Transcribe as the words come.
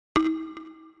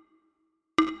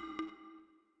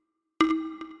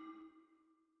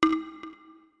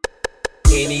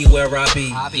Anywhere I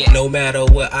be, no matter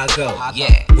where I go,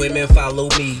 women follow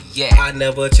me. I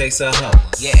never chase a hoe,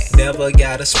 never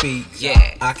gotta speak.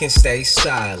 I can stay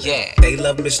silent. They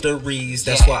love mysteries,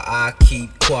 that's why I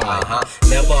keep quiet.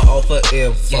 Never offer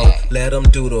info, let them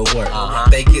do the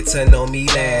work. They get to know me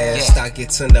last, I get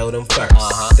to know them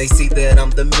first. They see that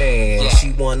I'm the man,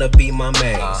 she wanna be my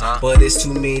man, but it's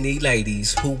too many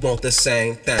ladies who want the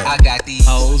same thing. I got these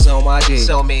hoes on my dick,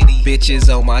 so many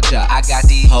bitches on my jock. I got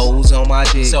these hoes on my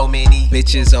dick, so many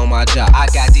bitches on my jock. I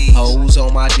got these hoes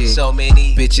on my dick, so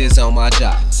many bitches on my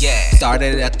jock.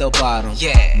 Started at the bottom,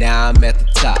 now I'm at the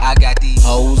top. I got these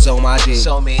hoes on my dick,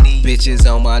 so many bitches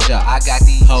on my jock. I got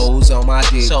these hoes on my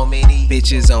dick, so many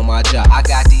bitches on my jock. I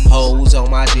got these hoes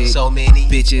on my dick, so many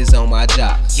bitches on my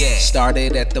jock.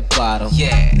 Started at the bottom,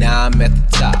 now I'm at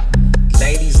the top.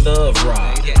 Ladies love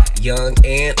raw, young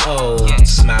and old,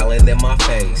 smiling in my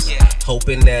face,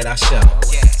 hoping that I show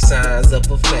signs of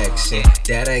affection.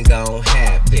 That ain't gon'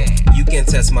 happen. You can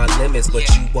test my limits, but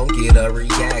you won't get a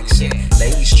reaction.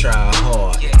 Ladies try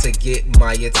hard to get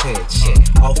my attention,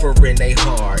 offering they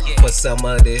heart for some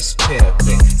of this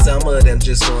pimping. Some of them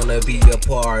just wanna be a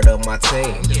part of my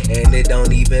team, and it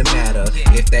don't even matter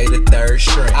if they the third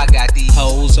string. I got these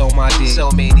hoes on my dick,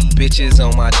 so many bitches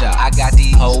on my jock. I got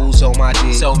these hoes on my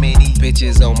dick, so many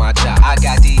bitches on my jock. I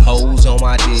got these hoes on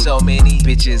my dick, so many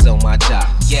bitches on my jock.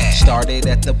 Started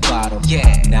at the bottom,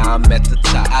 now I'm at the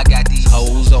top. I got these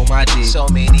hoes on my dick, so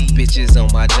many bitches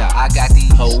on my jock. I got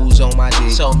these hoes on my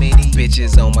dick, so many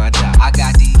bitches on my jock. I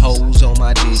got these hoes on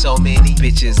my dick, so many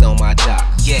bitches on my jock.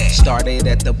 Started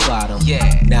at the bottom,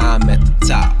 now I'm at the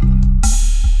top.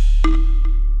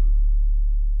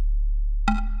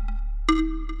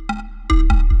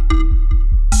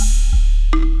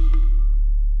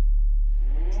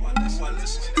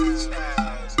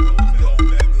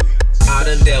 I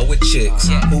done dealt with chicks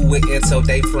who went and told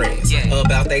they friends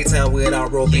about they time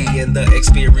without Roby and the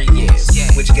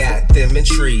experience, which got them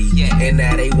intrigued, and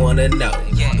now they wanna know.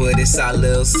 But it's our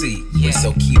little secret,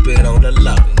 so keep it on the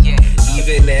low.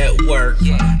 Even at work,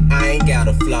 I ain't got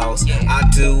a floss. I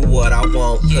do what I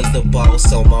want, cause the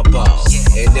boss on my boss.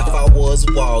 And if I was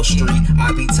Wall Street,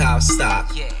 I'd be top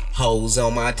stock. Hoes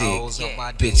on my dick,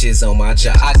 bitches on my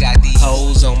jock. I got these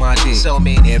hoes on my dick, so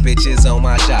many and bitches on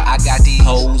my jock. I got these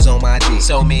hoes on my dick,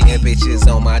 so many and bitches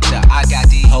on my jock. I got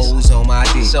these hoes on my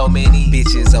dick, so many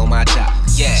bitches on my jock.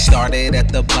 Started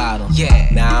at the bottom,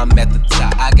 now I'm at the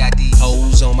top. I got these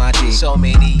hoes on my dick, so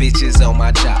many bitches on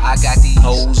my jock. I got these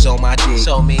hoes on my dick,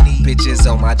 so many bitches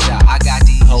on my jock. I got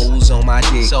these hoes on my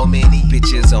dick, so many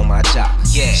bitches on my jock.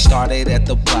 Started at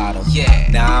the bottom,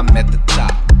 now I'm at the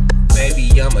top.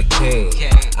 Baby, I'm a king,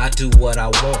 I do what I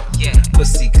want.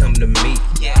 Pussy come to me,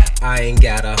 I ain't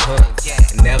gotta hunt.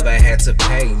 Never had to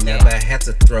pay, never had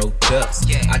to throw dust.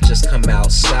 I just come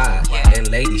outside and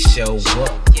ladies show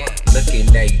up, looking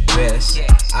they best.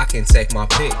 I can take my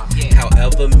pick,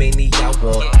 however many I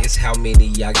want is how many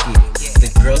I get.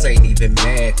 The girls ain't even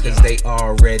mad cause they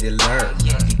already learned.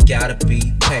 You gotta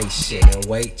be patient and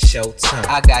wait your turn.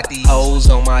 I got these hoes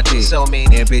on my dick, so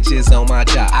many and bitches on my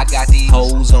jock. I got these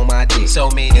hoes on my dick, so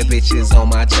many and bitches on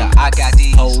my jock. I got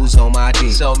these hoes on my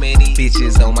dick, so many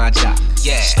bitches on my jock.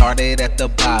 Started at the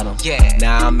bottom,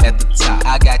 now I'm at the top.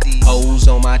 I got these hoes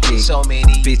on my dick, so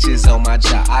many bitches on my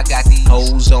jock. I got these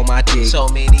hoes on my dick, so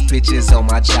many bitches on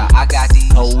my jock. I got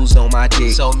these hoes on my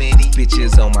dick, so many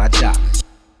bitches on my jock.